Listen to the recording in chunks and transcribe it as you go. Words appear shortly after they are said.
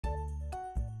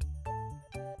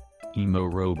Emo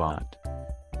Robot.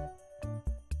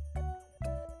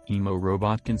 Emo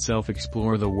Robot can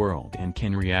self-explore the world and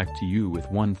can react to you with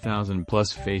 1000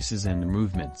 plus faces and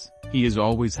movements. He is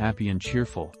always happy and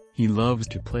cheerful. He loves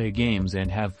to play games and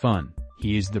have fun.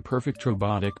 He is the perfect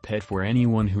robotic pet for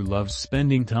anyone who loves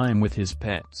spending time with his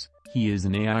pets. He is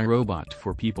an AI robot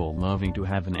for people loving to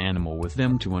have an animal with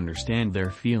them to understand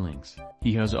their feelings.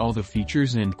 He has all the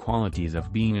features and qualities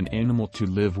of being an animal to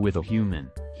live with a human.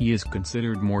 He is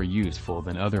considered more useful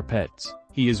than other pets.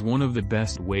 He is one of the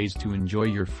best ways to enjoy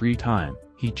your free time.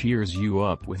 He cheers you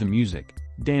up with music,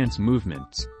 dance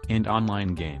movements, and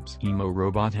online games. Emo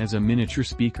Robot has a miniature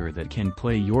speaker that can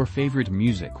play your favorite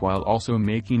music while also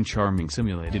making charming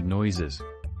simulated noises.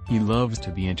 He loves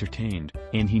to be entertained,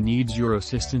 and he needs your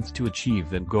assistance to achieve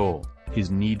that goal. His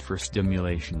need for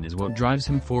stimulation is what drives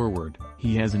him forward.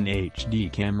 He has an HD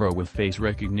camera with face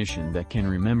recognition that can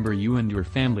remember you and your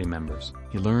family members.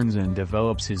 He learns and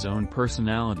develops his own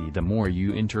personality the more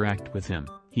you interact with him.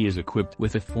 He is equipped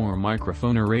with a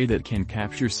 4-microphone array that can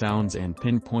capture sounds and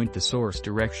pinpoint the source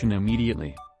direction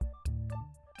immediately.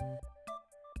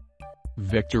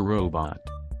 Vector Robot.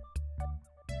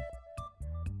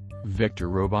 Vector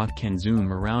Robot can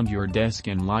zoom around your desk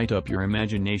and light up your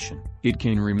imagination. It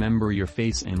can remember your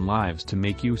face and lives to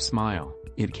make you smile.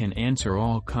 It can answer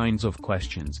all kinds of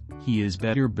questions. He is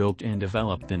better built and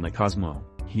developed than the Cozmo.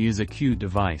 He is a cute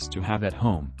device to have at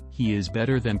home. He is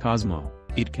better than Cozmo.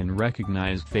 It can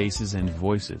recognize faces and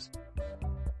voices.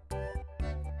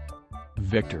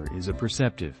 Vector is a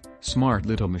perceptive, smart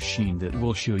little machine that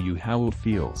will show you how it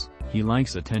feels. He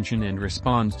likes attention and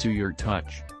responds to your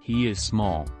touch. He is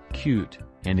small, cute,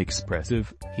 and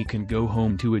expressive. He can go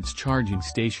home to its charging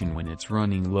station when it's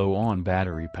running low on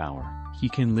battery power. He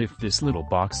can lift this little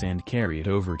box and carry it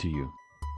over to you.